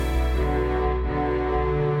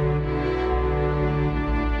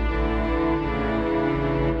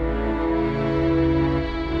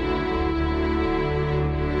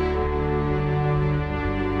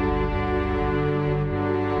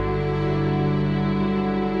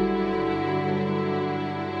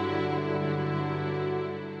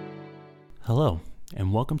Hello,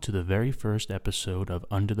 and welcome to the very first episode of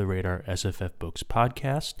Under the Radar SFF Books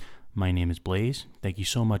podcast. My name is Blaze. Thank you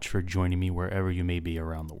so much for joining me wherever you may be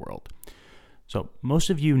around the world. So, most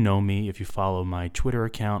of you know me if you follow my Twitter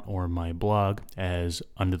account or my blog as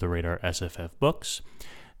Under the Radar SFF Books.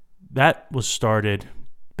 That was started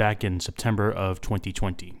back in September of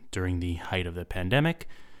 2020 during the height of the pandemic,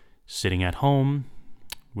 sitting at home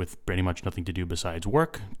with pretty much nothing to do besides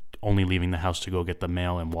work, only leaving the house to go get the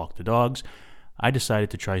mail and walk the dogs. I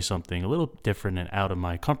decided to try something a little different and out of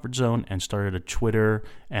my comfort zone and started a Twitter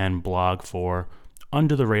and blog for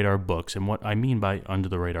Under the Radar Books. And what I mean by Under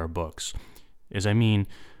the Radar Books is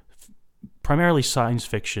primarily science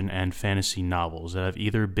fiction and fantasy novels that have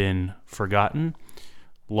either been forgotten,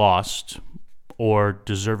 lost, or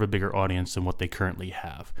deserve a bigger audience than what they currently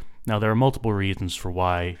have. Now, there are multiple reasons for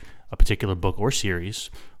why a particular book or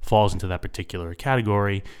series falls into that particular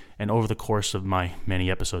category, and over the course of my many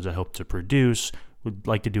episodes I hope to produce, would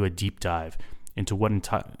like to do a deep dive into what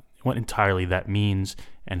entirely that means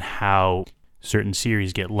and how certain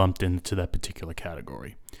series get lumped into that particular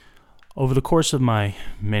category. Over the course of my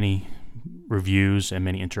many reviews and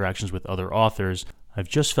many interactions with other authors, I've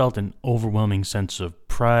just felt an overwhelming sense of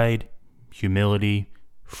pride, humility,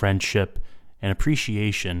 friendship, and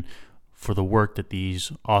appreciation for the work that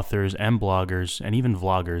these authors and bloggers and even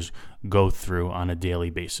vloggers go through on a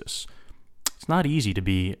daily basis. It's not easy to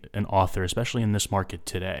be an author, especially in this market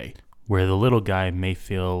today, where the little guy may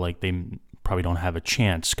feel like they probably don't have a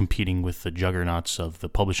chance competing with the juggernauts of the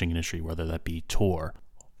publishing industry, whether that be Tor,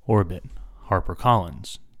 Orbit,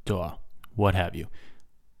 HarperCollins, Dua, what have you.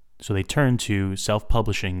 So they turn to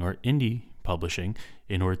self-publishing or indie publishing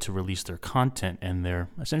in order to release their content and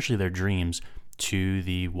essentially their dreams to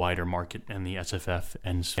the wider market and the SFF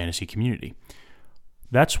and fantasy community.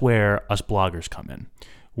 That's where us bloggers come in.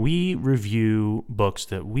 We review books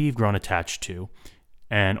that we've grown attached to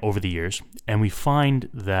and over the years, and we find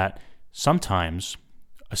that sometimes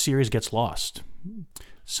a series gets lost.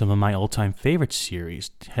 Some of my all-time favorite series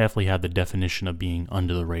definitely have the definition of being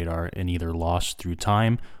under the radar and either lost through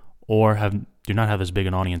time or do not have as big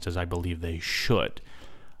an audience as I believe they should.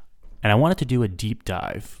 And I wanted to do a deep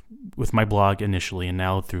dive with my blog initially and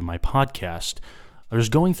now through my podcast. I was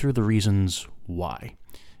going through the reasons why.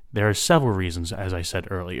 There are several reasons, as I said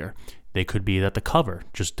earlier. They could be that the cover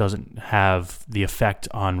just doesn't have the effect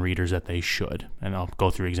on readers that they should, and I'll go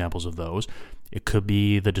through examples of those. It could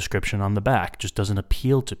be the description on the back just doesn't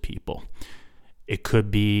appeal to people. It could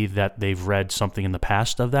be that they've read something in the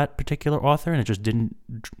past of that particular author and it just didn't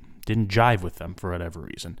jive with them for whatever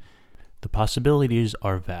reason. The possibilities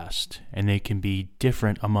are vast, and they can be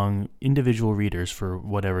different among individual readers for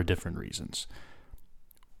whatever different reasons.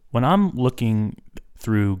 When I'm looking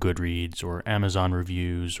through Goodreads or Amazon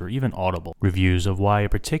reviews or even Audible reviews of why a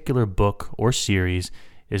particular book or series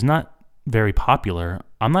is not very popular,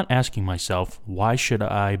 I'm not asking myself, why should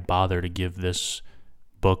I bother to give this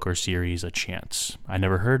book or series a chance? I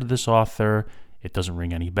never heard of this author. It doesn't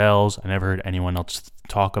ring any bells. I never heard anyone else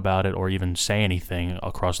talk about it or even say anything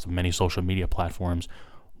across the many social media platforms.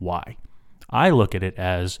 Why? I look at it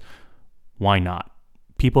as, why not?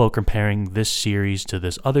 People are comparing this series to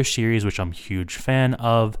this other series, which I'm a huge fan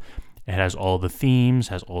of. It has all the themes,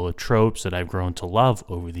 has all the tropes that I've grown to love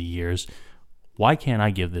over the years. Why can't I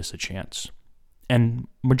give this a chance? And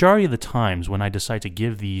majority of the times when I decide to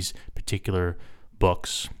give these particular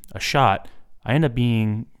books a shot, I end up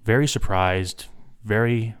being very surprised,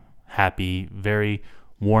 very happy, very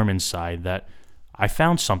warm inside that I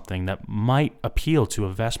found something that might appeal to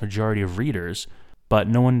a vast majority of readers, but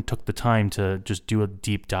no one took the time to just do a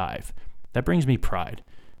deep dive. That brings me pride.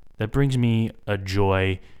 That brings me a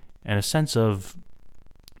joy and a sense of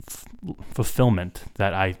fulfillment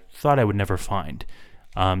that I thought I would never find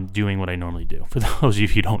doing what I normally do. For those of you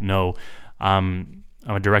who don't know, I'm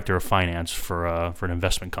a director of finance for an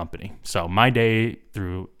investment company. So my day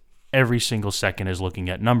through every single second is looking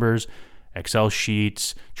at numbers, Excel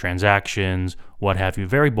sheets, transactions, what have you.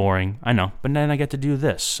 Very boring, I know, but then I get to do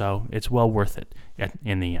this, so it's well worth it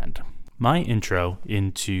in the end. My intro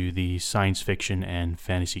into the science fiction and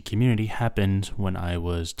fantasy community happened when I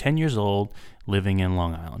was 10 years old, living in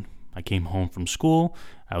Long Island. I came home from school.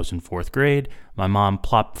 I was in 4th grade. My mom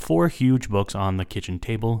plopped 4 huge books on the kitchen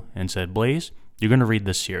table and said, "Blaze, you're going to read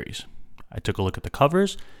this series." I took a look at the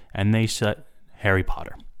covers, and they said Harry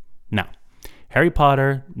Potter. Now, Harry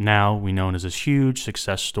Potter, now we know as this huge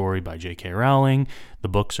success story by J.K. Rowling. The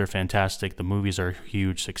books are fantastic. The movies are a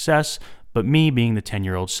huge success. But me, being the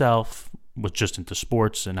 10-year-old self, was just into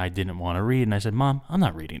sports, and I didn't want to read. And I said, "Mom, I'm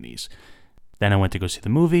not reading these." Then I went to go see the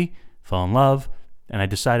movie, fell in love, and I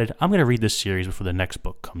decided I'm going to read this series before the next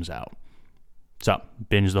book comes out. So,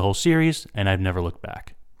 binged the whole series, and I've never looked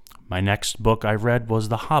back. My next book I read was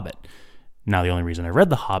The Hobbit. Now, the only reason I read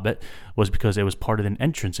The Hobbit was because it was part of an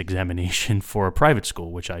entrance examination for a private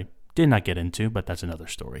school, which I did not get into, but that's another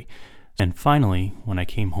story. And finally, when I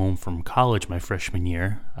came home from college my freshman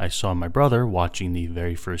year, I saw my brother watching the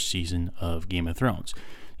very first season of Game of Thrones.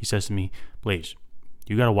 He says to me, "Blaze,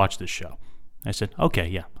 you got to watch this show." I said, "Okay,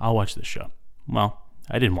 yeah, I'll watch this show." Well,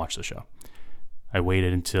 I didn't watch the show. I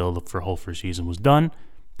waited until the whole first season was done.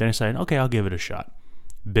 Then I decided, okay, I'll give it a shot.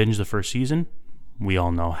 Binged the first season. We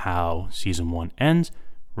all know how season 1 ends.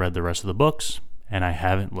 Read the rest of the books, and I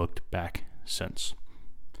haven't looked back since.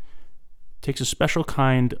 It takes a special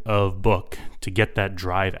kind of book to get that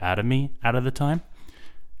drive out of me out of the time.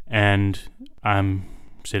 And I'm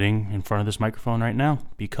sitting in front of this microphone right now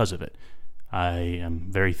because of it. I am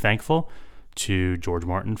very thankful to George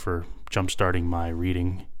Martin for jumpstarting my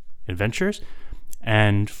reading adventures,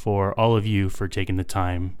 and for all of you for taking the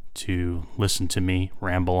time to listen to me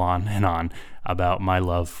ramble on and on about my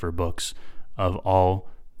love for books of all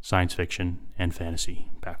science fiction and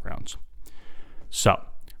fantasy backgrounds. So,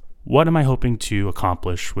 what am I hoping to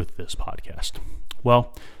accomplish with this podcast?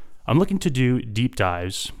 Well, I'm looking to do deep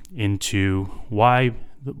dives into why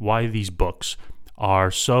these books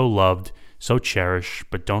are so loved, so cherished,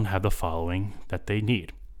 but don't have the following that they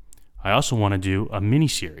need. I also want to do a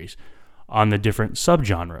mini-series on the different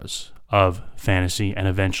subgenres of fantasy and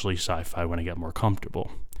eventually sci-fi when I get more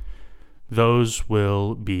comfortable. Those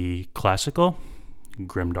will be classical,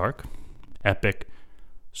 grimdark, epic,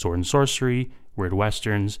 sword and sorcery, weird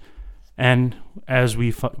westerns, and as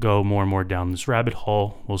we go more and more down this rabbit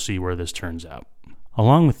hole, we'll see where this turns out.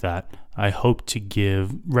 Along with that, I hope to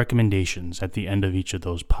give recommendations at the end of each of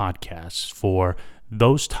those podcasts for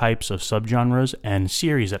those types of subgenres and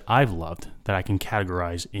series that I've loved that I can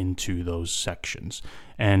categorize into those sections.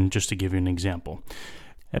 And just to give you an example,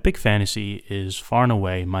 epic fantasy is far and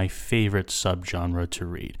away my favorite subgenre to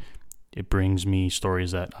read. It brings me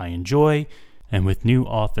stories that I enjoy, and with new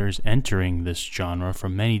authors entering this genre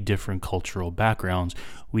from many different cultural backgrounds,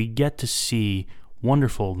 we get to see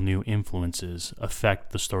wonderful new influences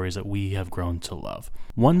affect the stories that we have grown to love.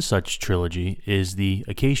 One such trilogy is the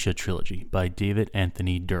Acacia trilogy by David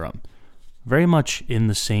Anthony Durham, very much in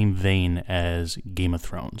the same vein as Game of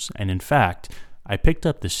Thrones. And in fact, I picked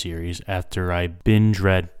up this series after I binge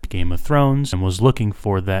read Game of Thrones and was looking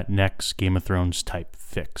for that next Game of Thrones type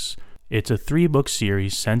fix. It's a 3-book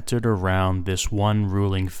series centered around this one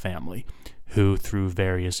ruling family who, through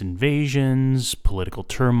various invasions, political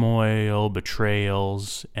turmoil,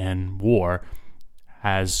 betrayals, and war,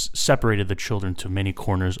 has separated the children to many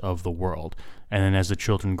corners of the world. And then as the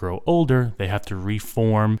children grow older, they have to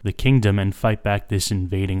reform the kingdom and fight back this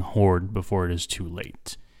invading horde before it is too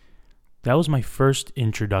late. That was my first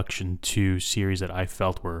introduction to series that I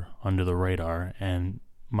felt were under the radar, and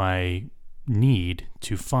my need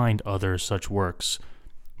to find other such works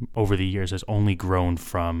over the years has only grown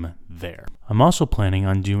from there. I'm also planning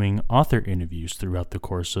on doing author interviews throughout the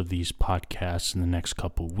course of these podcasts in the next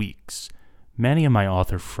couple weeks. Many of my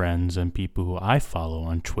author friends and people who I follow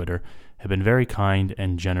on Twitter have been very kind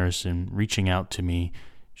and generous in reaching out to me,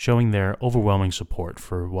 showing their overwhelming support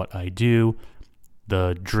for what I do,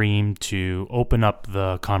 the dream to open up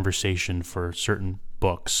the conversation for certain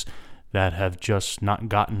books that have just not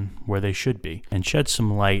gotten where they should be, and shed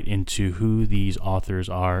some light into who these authors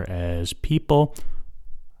are as people,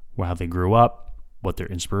 how they grew up, what their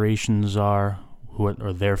inspirations are, who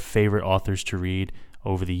are their favorite authors to read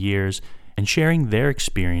over the years, and sharing their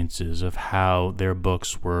experiences of how their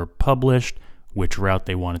books were published, which route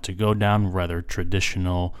they wanted to go down, whether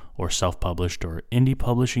traditional or self-published or indie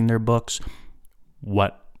publishing their books,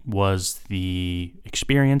 what was the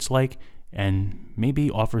experience like, and maybe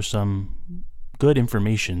offer some good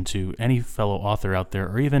information to any fellow author out there,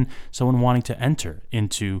 or even someone wanting to enter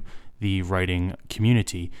into the writing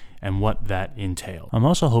community and what that entails. I'm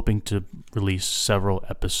also hoping to release several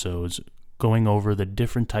episodes going over the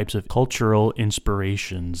different types of cultural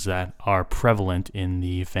inspirations that are prevalent in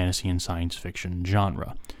the fantasy and science fiction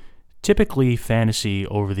genre. Typically, fantasy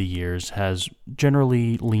over the years has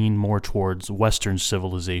generally leaned more towards Western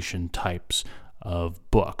civilization types of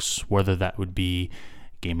books, whether that would be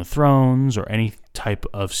Game of Thrones or any type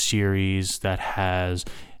of series that has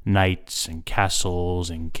knights and castles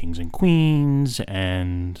and kings and queens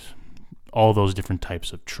and all those different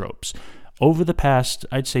types of tropes. Over the past,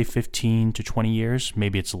 I'd say 15 to 20 years,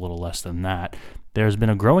 maybe it's a little less than that, there's been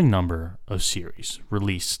a growing number of series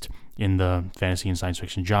released in the fantasy and science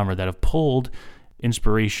fiction genre that have pulled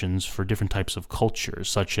inspirations for different types of cultures,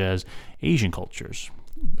 such as Asian cultures.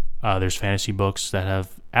 There's fantasy books that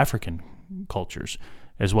have African cultures,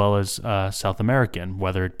 as well as South American,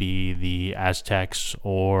 whether it be the Aztecs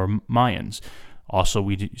or Mayans. Also,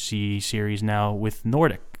 we see series now with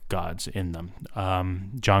Nordic gods in them.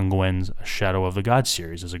 John Gwyn's Shadow of the Gods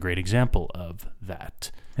series is a great example of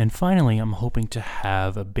that. And finally, I'm hoping to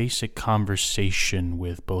have a basic conversation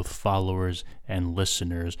with both followers and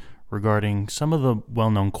listeners regarding some of the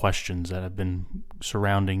well-known questions that have been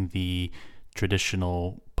surrounding the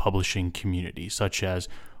traditional publishing community, such as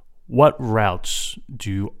what routes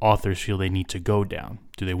do authors feel they need to go down?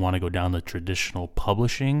 Do they want to go down the traditional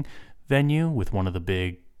publishing venue with one of the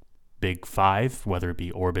big five, whether it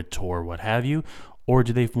be Orbit, Tor, what have you, or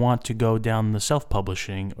do they want to go down the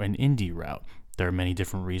self-publishing or an indie route? There are many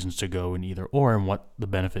different reasons to go in either or and what the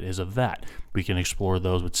benefit is of that. We can explore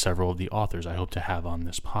those with several of the authors I hope to have on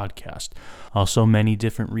this podcast. Also, many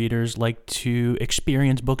different readers like to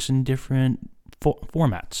experience books in different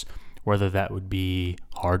formats, whether that would be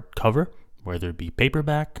hardcover, whether it be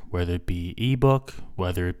paperback, whether it be ebook,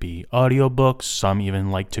 whether it be audiobooks. Some even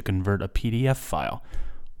like to convert a PDF file.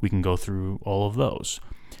 We can go through all of those.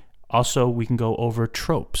 Also, we can go over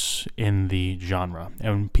tropes in the genre.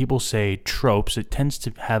 And when people say tropes, it tends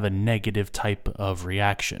to have a negative type of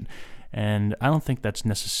reaction. And I don't think that's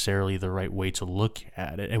necessarily the right way to look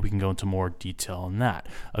at it. And we can go into more detail on that.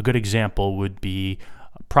 A good example would be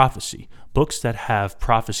prophecy. Books that have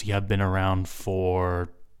prophecy have been around for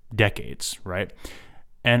decades, right?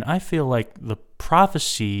 And I feel like the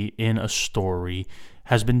prophecy in a story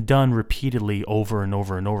has been done repeatedly over and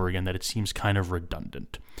over and over again that it seems kind of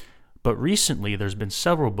redundant. But recently, there's been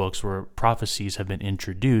several books where prophecies have been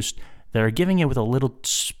introduced that are giving it with a little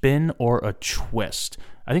spin or a twist.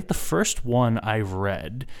 I think the first one I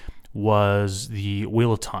read was The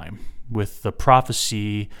Wheel of Time, with the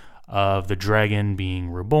prophecy of the dragon being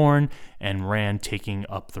reborn and Rand taking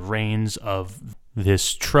up the reins of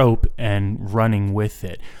this trope and running with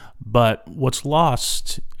it. But what's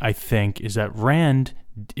lost, I think, is that Rand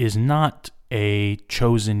is not a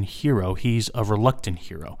chosen hero. He's a reluctant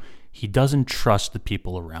hero. He doesn't trust the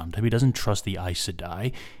people around him. He doesn't trust the Aes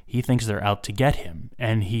Sedai. He thinks they're out to get him,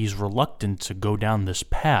 and he's reluctant to go down this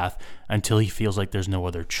path until he feels like there's no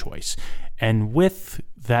other choice. And with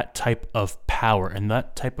that type of power and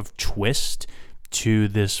that type of twist to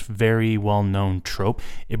this very well-known trope,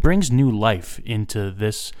 it brings new life into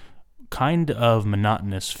this kind of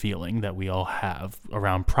monotonous feeling that we all have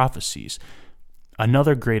around prophecies.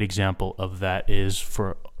 Another great example of that is,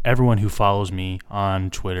 for everyone who follows me on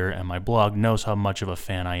Twitter and my blog knows how much of a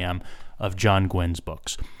fan I am of John Gwyn's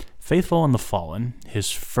books. Faithful and the Fallen,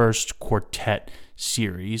 his first quartet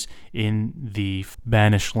series in the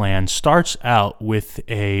Banished Land, starts out with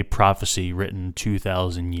a prophecy written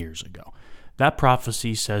 2,000 years ago. That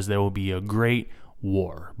prophecy says there will be a great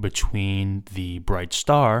war between the Bright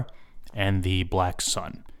Star and the Black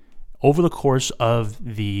Sun. Over the course of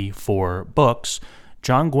the 4 books,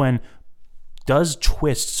 John Gwyn does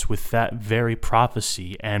twists with that very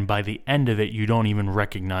prophecy, and by the end of it, you don't even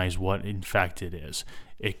recognize what in fact it is.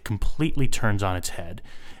 It completely turns on its head,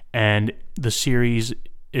 and the series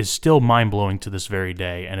is still mind-blowing to this very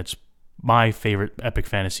day, and it's my favorite epic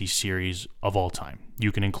fantasy series of all time.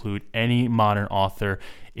 You can include any modern author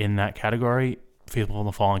in that category. Faithful and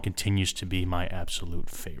the Fallen continues to be my absolute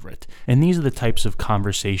favorite. And these are the types of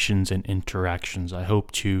conversations and interactions I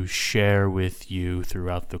hope to share with you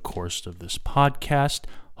throughout the course of this podcast,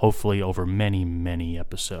 hopefully over many, many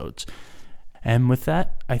episodes. And with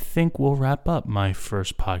that, I think we'll wrap up my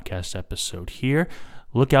first podcast episode here.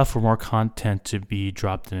 Look out for more content to be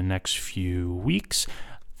dropped in the next few weeks.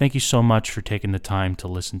 Thank you so much for taking the time to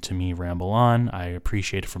listen to me ramble on. I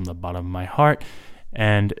appreciate it from the bottom of my heart.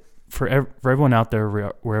 And for everyone out there,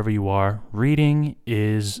 wherever you are, reading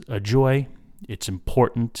is a joy. It's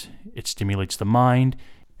important. It stimulates the mind,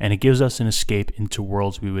 and it gives us an escape into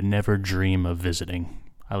worlds we would never dream of visiting.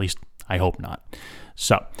 At least, I hope not.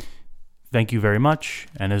 So, thank you very much,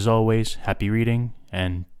 and as always, happy reading,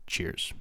 and cheers.